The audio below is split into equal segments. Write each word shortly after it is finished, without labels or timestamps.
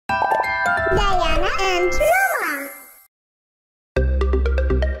and Roma.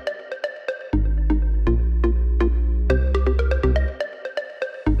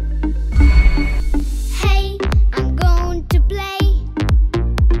 Hey, I'm going to play.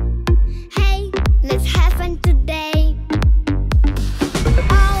 Hey, let's have fun today.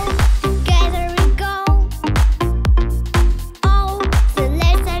 All together we go. Oh, so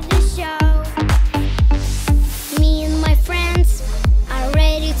let's start the show. Me and my friends are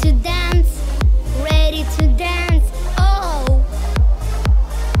ready to dance. Ready to dance. Oh,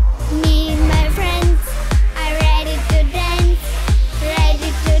 me and my friends are ready to dance.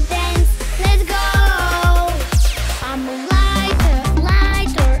 Ready to dance. Let's go. I'm a lighter,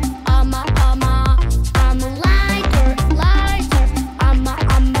 lighter. I'm a lighter, lighter. I'm a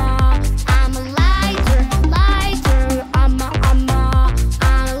lighter, lighter. I'm a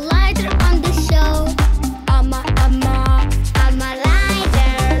lighter on the show. I'm a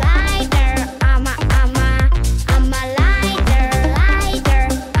lighter, lighter. I'm a lighter, lighter.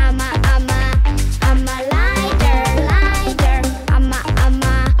 I'm a lighter, lighter.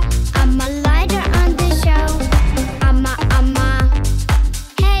 I'm a lighter on the show.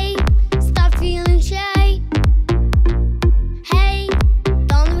 Hey, stop feeling shy. Hey,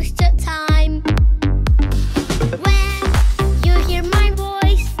 don't waste your time. When you hear my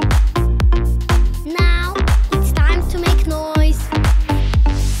voice, now it's time to make noise.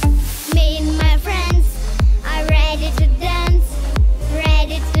 Me and my friends are ready to dance.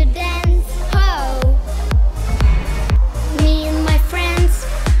 Ready to dance. Oh, me and my friends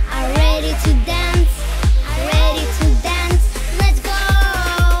are ready to dance. Ready to dance. Let's go.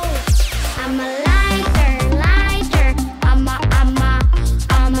 I'm a lighter, lighter. I'm a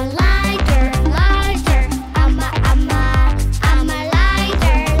lighter, lighter. I'm a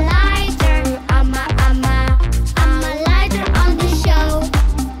lighter, lighter. I'm a lighter on the show.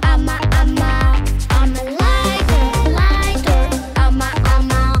 I'm a lighter, lighter.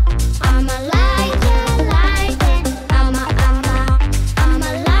 I'm a lighter, lighter. I'm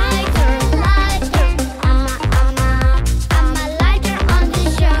a lighter, lighter. I'm a lighter on the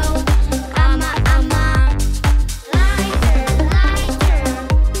show. I'm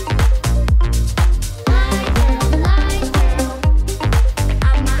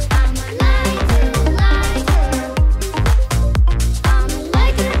a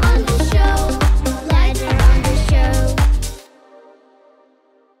lighter on the show. Lighter on the show.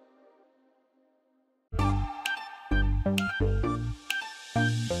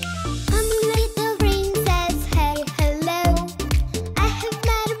 I'm a little princess, hey, hello. I have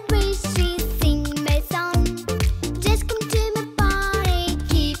met a breeze, she sing my song. Just come to my party,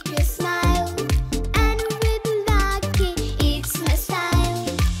 keep your smile. And we'll be lucky, it's my style.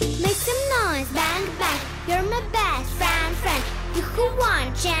 Make some noise, bang, bang. You're my best friend, friend. You who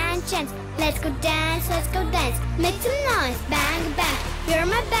want chance, chance. Let's go dance, let's go dance. Make some noise, bang, bang. You're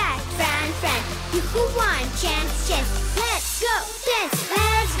my best friend, friend. You who want chance, chance. Let's go dance,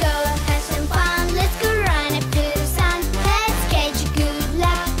 let's go have some fun. Let's go run up to the sun. Let's catch a good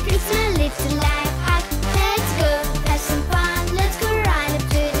luck. It's my little life hack. Let's go have some fun. Let's go run up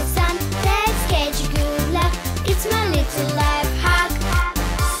to the sun. Let's catch a good luck. It's my little life hack.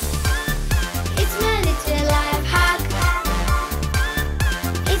 It's my little life hack.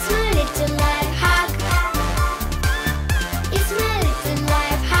 It's my little life hack. It's my little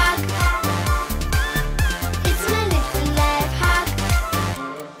life hack. It's my little life hack.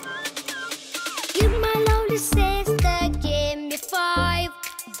 You're my lonely sister, give me 5.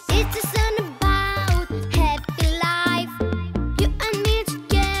 It's a song about happy life. You and me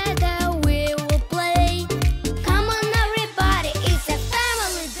together, we will play. Come on everybody, it's a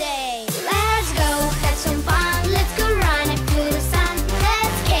family day. Let's go have some fun. Let's go run up to the sun.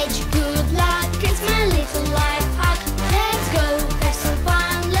 Let's catch good luck. It's my little life hack. Let's go have some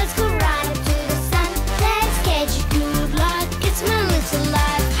fun. Let's go run up to the sun. Let's catch good luck. It's my little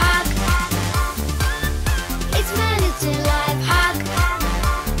life hack. It's my little life hack.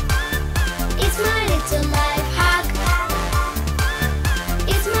 It's my little life hack.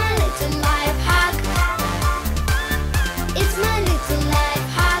 It's my little life hack. It's my little life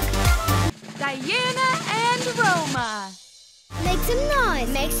hack. Diana and Roma. Make some noise,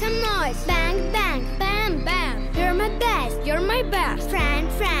 make some noise. Bang, bang, bam, bam. You're my best, you're my best.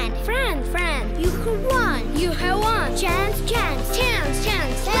 Friend, friend, friend, friend. You who won, you have won. Chance, chance, chance,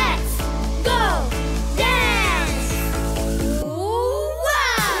 chance. Let's go dance. Ooh,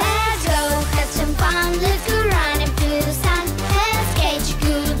 wow. Let's go have some fun. Let's go run up to the sun. Let's catch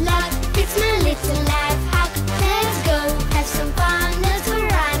good luck. It's my little life hack. Let's go have some fun. Let's go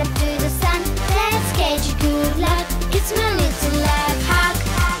run up to the sun. Let's catch good luck. It's my little life hack.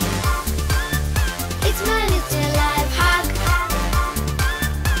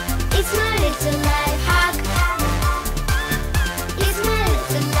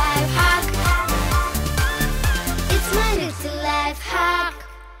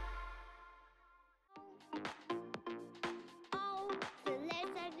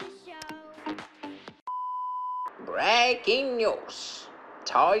 Breaking news.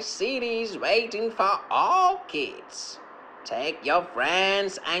 Toy City is waiting for all kids. Take your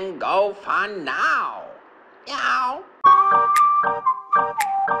friends and go fun now. Meow.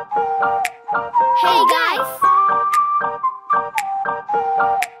 Hey guys!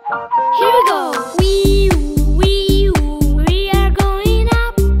 Here we go! We are going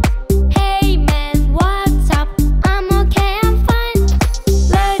up. Hey man, what's up? I'm okay, I'm fine.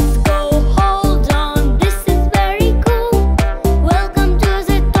 Let's go, hold on, this is very cool. Welcome to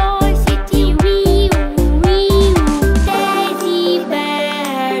the Toy City. Teddy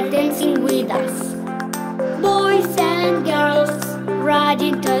bear dancing with us. Boys and girls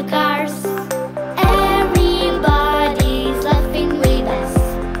riding toy cars. Everybody's laughing with us.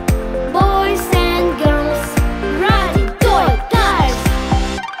 Boys and girls riding toy cars.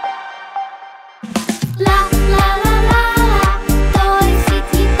 La la la la la. Toy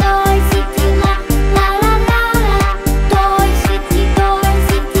City, la la la la la. Toy City, la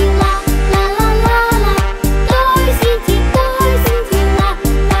la la la la. Toy City, la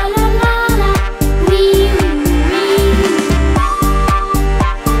la la la la.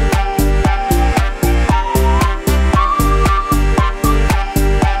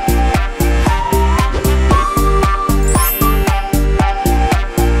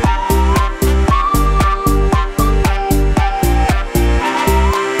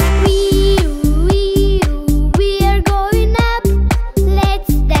 We are going up.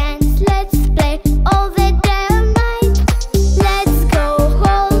 Let's dance, let's play all the day and night. Let's go,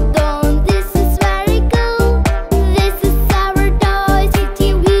 hold on, this is very cool. This is our Toy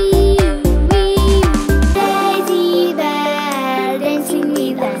City. Teddy bear dancing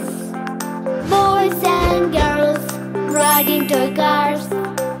with us. Boys and girls riding toy cars.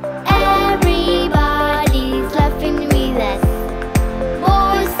 Everybody's laughing with us.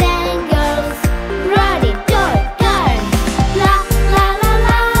 Boys and girls riding toy cars. La la la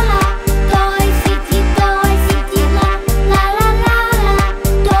la la. Toy City, la la la la la.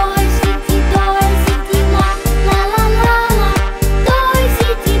 Toy City, la la la la la. Toy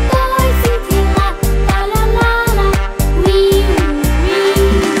City, la la la la la.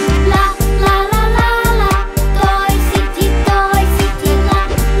 La la la la la. Toy City, la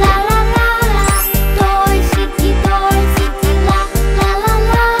la la la la. Toy City, la la la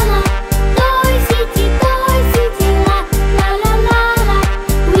la la. Toy City, la la la la la.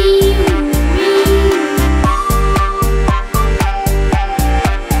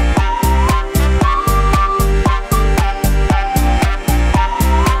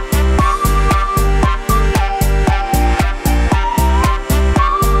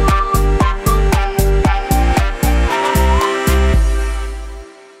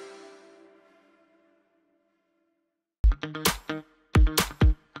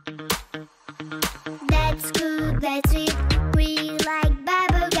 That's cool, that's sweet. We like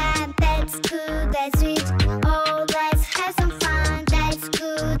bubblegum. That's cool, that's sweet. Oh, let's have some fun. That's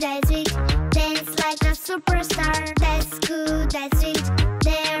cool, that's sweet. Dance like a superstar. That's cool, that's sweet.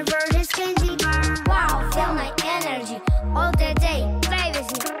 Their word is candy bar. Wow, feel my energy all the day. Play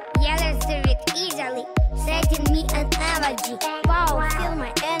with me. Yeah, let's do it easily. Setting me an emoji. Wow, feel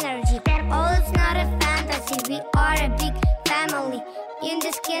my energy. Oh, it's not a fantasy. We are a big family in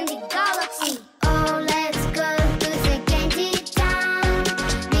this candy galaxy. Oh, let's go to the candy town.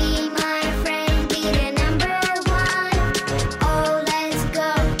 Be my friend, be the number one. Oh, let's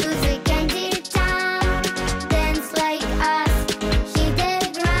go to the candy town. Dance like us, hit the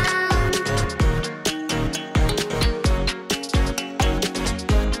ground.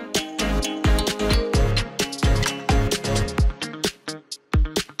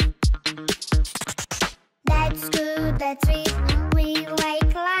 That's good, that's sweet. We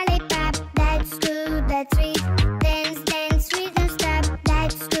like lollipop. That's good, that's sweet. Dance, dance, sweet and step.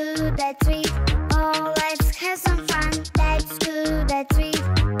 That's good, that's sweet. Oh, let's have some fun. That's good, that's sweet.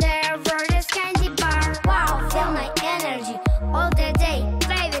 Their word is candy bar. Wow, feel my energy all the day.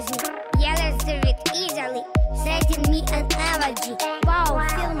 Play with me. Yeah, let's do it easily. Setting me an emoji. Wow,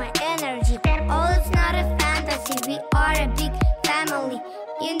 feel my energy. Oh, it's not a fantasy. We are a big family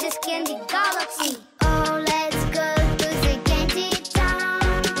in this candy galaxy. Oh, let's go to the candy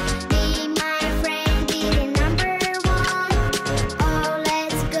town. Be my friend, be the number one. Oh,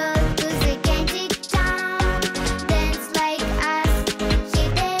 let's go to the candy town. Dance like us,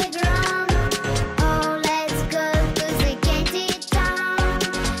 hit the ground. Oh, let's go to the candy town.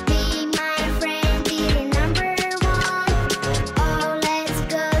 Be my friend, be the number one. Oh, let's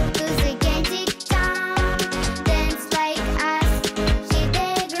go to the candy town. Dance like us, hit the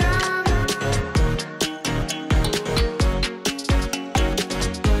ground.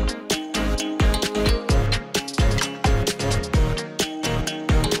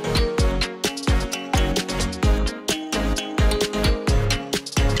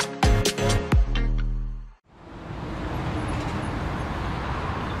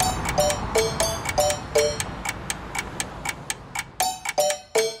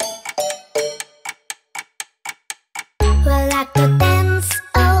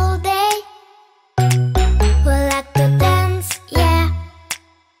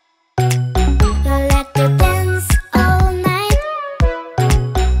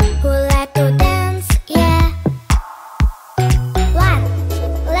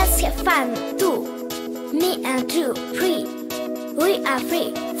 and 2, 3. We are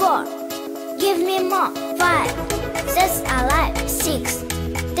free. 4. Give me more. 5. That's alive. 6.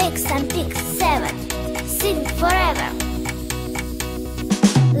 Take some pics. 7. Sing forever.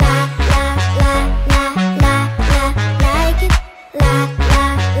 La la la la la la like it. La la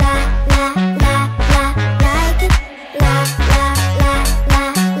la la la la like it. La la la la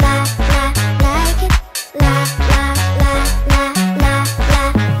la la like it. La la la la la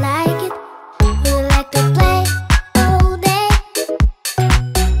la like it. We like to play all day.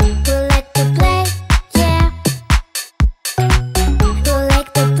 We like to play, yeah. We like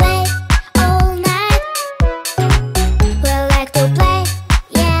to play all night. We like to play,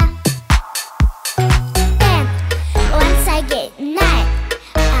 yeah. 10. Once I get 9,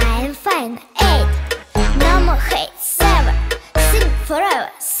 I am fine. 8. No more hate. 7. Sing forever.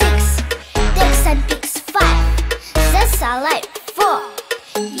 6. Take some pics. 5. That's alive. 4.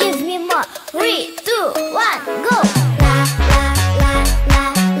 Give me more. 3, 2, 1, go. La la la la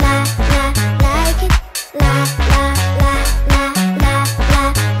la la like it. La la la la la la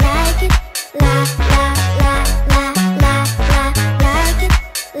like it. La la la la la la like it.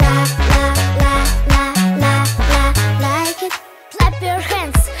 La la la la la la like it. Clap your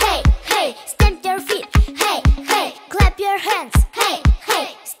hands, hey hey. Stamp your feet, hey hey. Clap your hands, hey hey.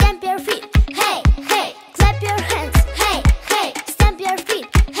 Stamp your feet, hey hey. Clap your hands, hey hey. Stamp your feet,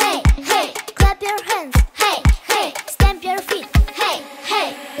 hey hey. Clap your hands, hey hey. Stamp your feet, hey hey.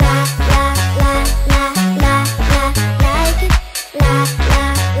 La la la la la la like it. La la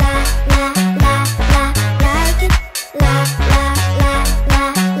la la la la like it. La la la la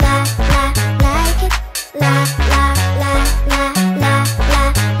la la like it. La la la la la la like it. La la la la la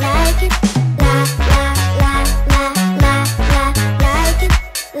la like it. La la la la la la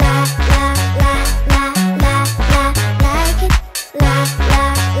like it. La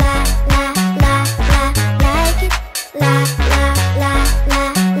la la la la la like it. La la la la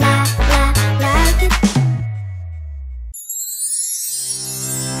la la like it.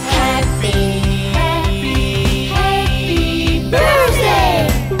 Happy birthday!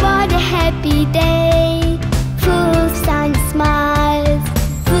 What a happy day, full of sunny smiles,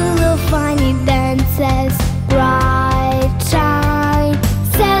 full of funny dances, bright shine,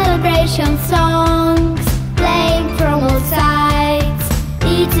 celebration songs playing from all sides.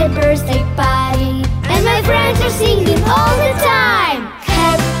 It's a birthday party, and my friends are singing all the time.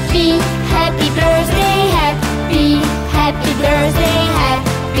 Happy, happy birthday, happy birthday,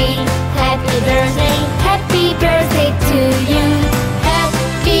 happy birthday, happy birthday to you.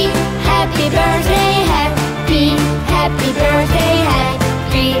 Happy, happy birthday, happy birthday,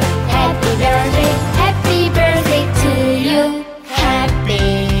 happy birthday to you. Happy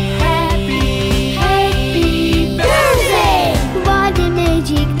birthday! What a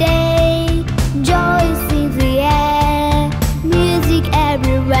magic day, joy is in the air, music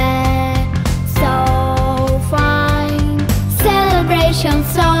everywhere, so fine. Celebration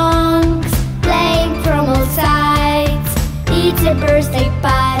songs playing from all sides. It's a birthday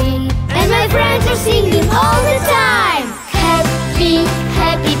party, and my friends are singing all the time. Happy,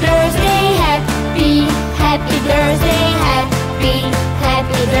 happy birthday, happy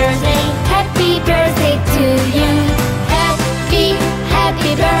birthday, happy birthday to you. Happy,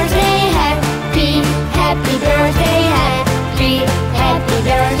 happy birthday, happy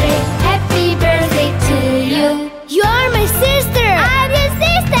birthday, happy birthday to you. You are my sister. I'm your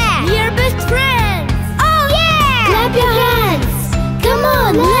sister. We're best friends. Oh yeah! Clap your hands. Come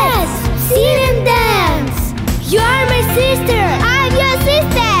on, let's sing and dance. You are my sister. I'm your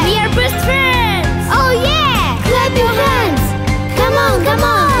sister. We are best friends. Oh yeah! Clap your hands. Come on,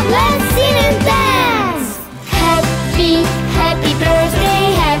 let's sing and dance. Happy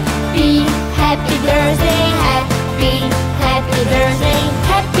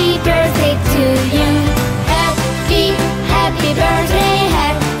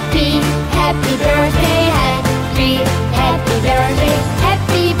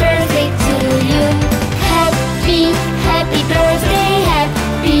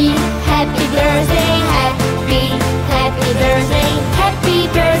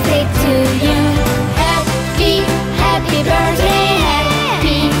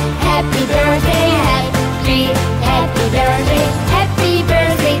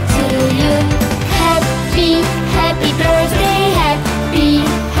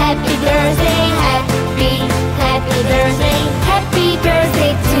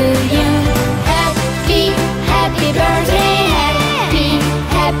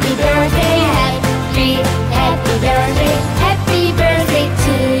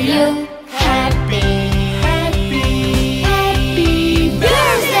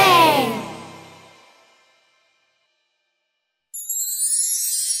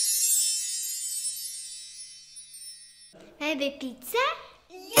the pizza?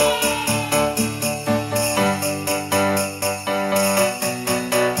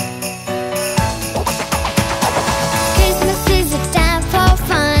 Christmas is a time for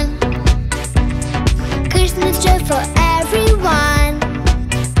fun. Christmas joy for everyone.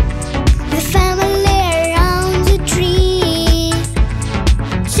 The family around the tree,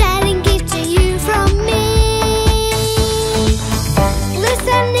 sharing gifts to you from me.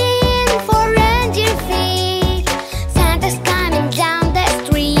 Listen in for reindeer feet. Santa's coming down the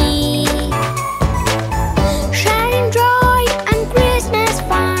street. Sharing joy and Christmas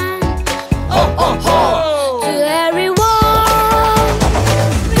fun. Ho, ho, ho! To everyone.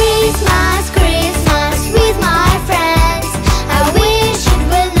 Christmas, Christmas with my friends. I wish it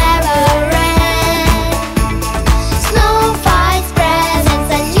will never end. Snow fights, presents,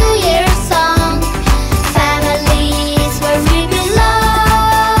 and New Year's song. Families where we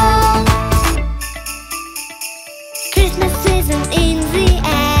belong. Christmas season in the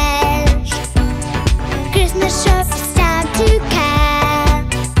air. Christmas shop is time to care.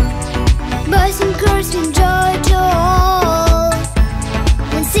 Boys and girls enjoy to all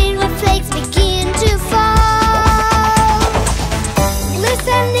when silver flakes begin to fall.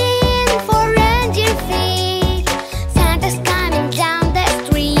 Listen in for reindeer feet. Santa's coming down the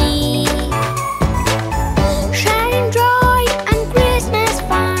street. Sharing joy and Christmas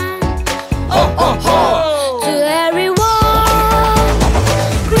fun. Ho, ho, ho! To everyone.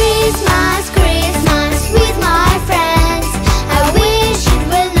 Christmas, Christmas with my friends. I wish it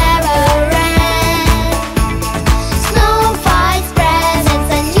will never end. Snow fights, presents,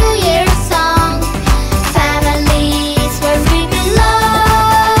 and New Year's song. Families where we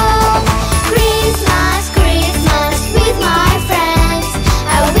belong. Christmas, Christmas with my friends.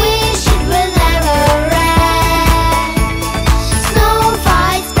 I wish it will never end. Snow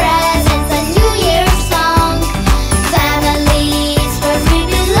fights, presents, and New Year's song. Families where we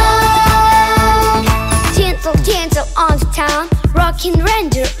belong. Tinsel, tinsel on the town, rocking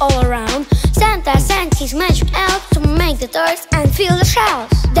reindeer all around. Santa sent his magic elf to make the toys and fill the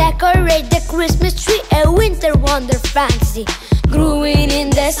shelves. Decorate the Christmas tree, a winter wonder fantasy. Growing in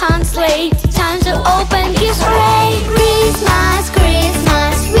the sun sleigh, time to open gifts, pray. Christmas,